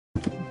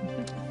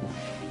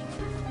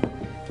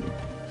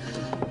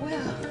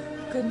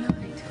good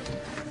night.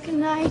 Good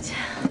night.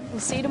 We'll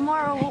see you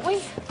tomorrow, won't we?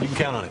 You can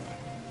count on it.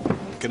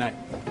 Good night.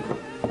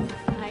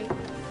 Night.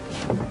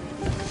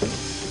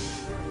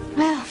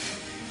 Well,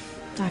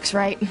 Doc's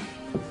right.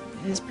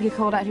 It is pretty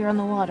cold out here on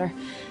the water.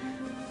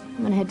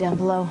 I'm gonna head down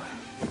below.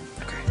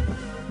 Okay.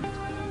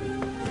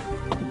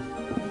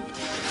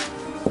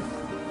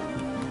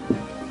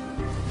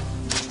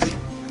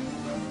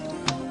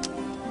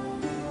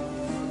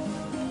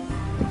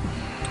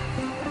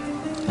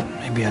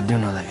 Maybe I do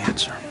know the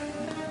answer.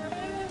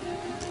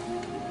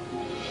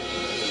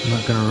 I'm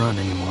not gonna run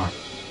anymore.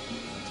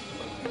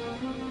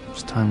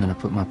 It's time that I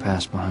put my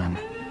past behind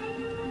me.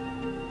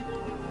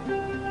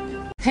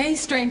 Hey,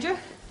 stranger.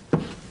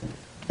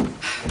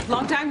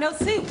 Long time no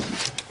see.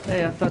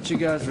 Hey, I thought you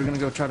guys were gonna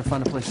go try to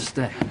find a place to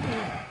stay.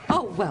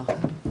 Oh, well,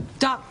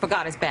 Doc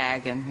forgot his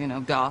bag, and, you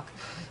know, Doc,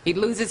 he'd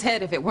lose his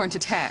head if it weren't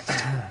attached.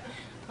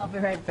 I'll be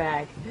right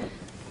back.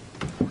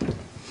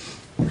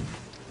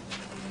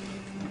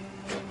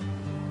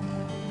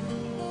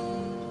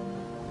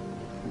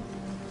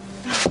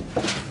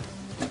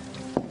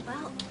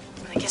 Well,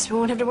 I guess we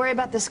won't have to worry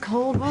about this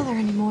cold weather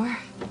anymore.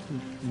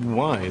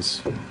 Why?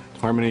 Is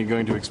Harmony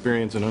going to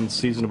experience an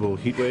unseasonable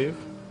heat wave?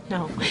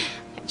 No, I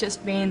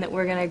just mean that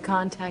we're gonna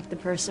contact the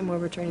person we're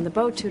returning the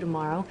boat to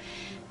tomorrow,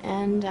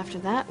 and after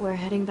that, we're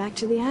heading back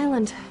to the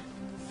island.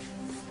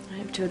 I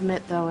have to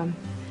admit, though, I'm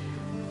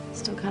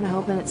still kind of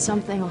hoping that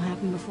something will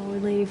happen before we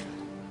leave.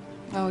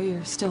 Oh,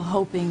 you're still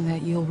hoping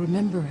that you'll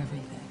remember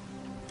everything.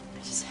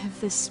 I just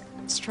have this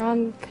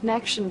strong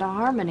connection to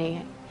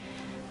Harmony.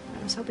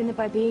 I was hoping that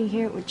by being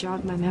here, it would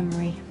jog my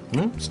memory.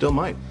 Still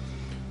might.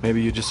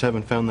 Maybe you just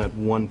haven't found that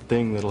one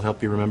thing that'll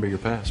help you remember your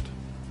past.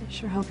 I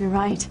sure hope you're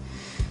right.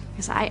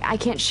 Because I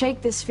can't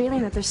shake this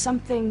feeling that there's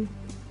something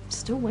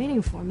still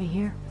waiting for me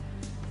here.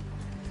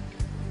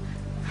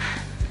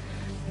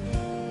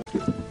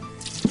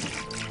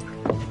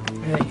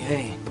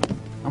 Hey,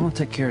 I'm gonna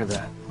take care of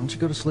that. Why don't you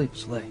go to sleep?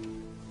 It's late.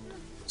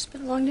 It's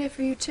been a long day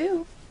for you,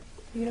 too.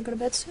 You gonna go to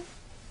bed soon?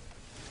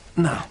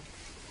 No, I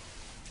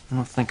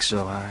don't think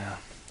so. I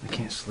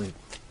can't sleep.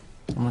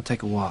 I'm gonna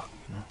take a walk,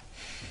 you know,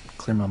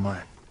 clear my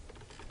mind.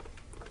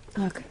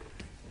 Look,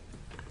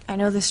 I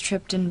know this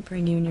trip didn't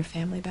bring you and your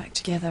family back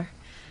together.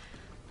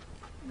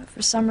 But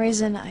for some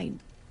reason, I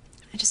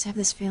just have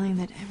this feeling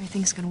that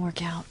everything's gonna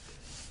work out.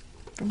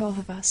 For both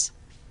of us.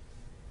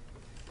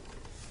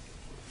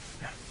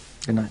 Yeah.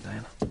 Good night,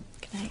 Diana.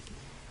 Good night.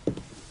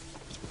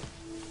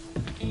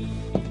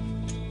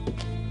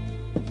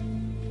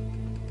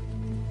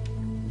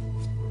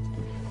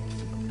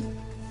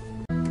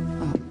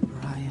 Oh,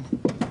 Brian,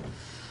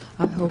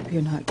 I hope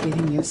you're not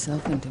getting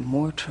yourself into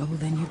more trouble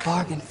than you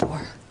bargained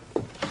for.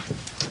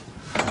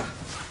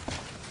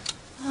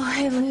 Oh,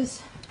 hey,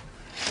 Liz.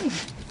 Hey.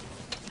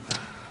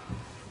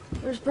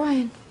 Where's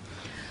Brian?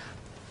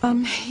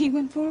 He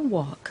went for a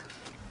walk.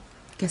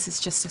 Guess it's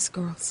just us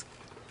girls.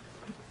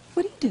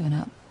 What are you doing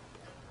up?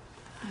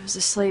 I was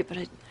asleep, but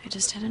I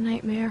just had a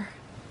nightmare.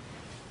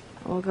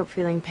 I woke up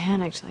feeling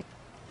panicked, like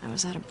I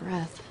was out of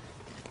breath.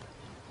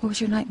 What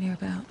was your nightmare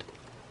about?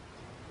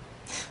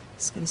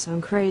 It's gonna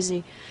sound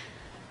crazy,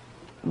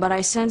 but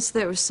I sensed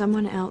there was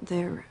someone out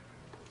there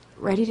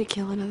ready to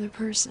kill another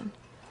person.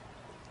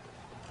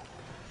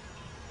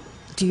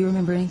 Do you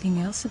remember anything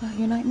else about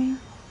your nightmare?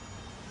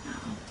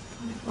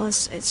 Well,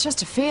 it's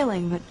just a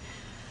feeling, but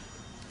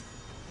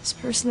this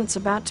person that's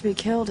about to be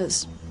killed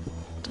has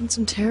done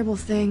some terrible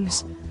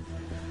things.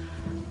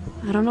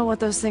 I don't know what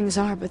those things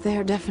are, but they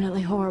are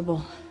definitely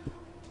horrible.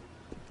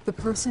 The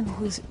person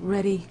who's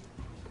ready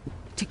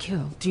to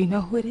kill, do you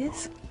know who it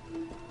is?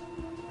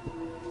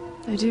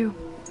 I do.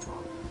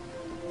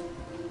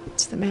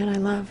 It's the man I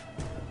love.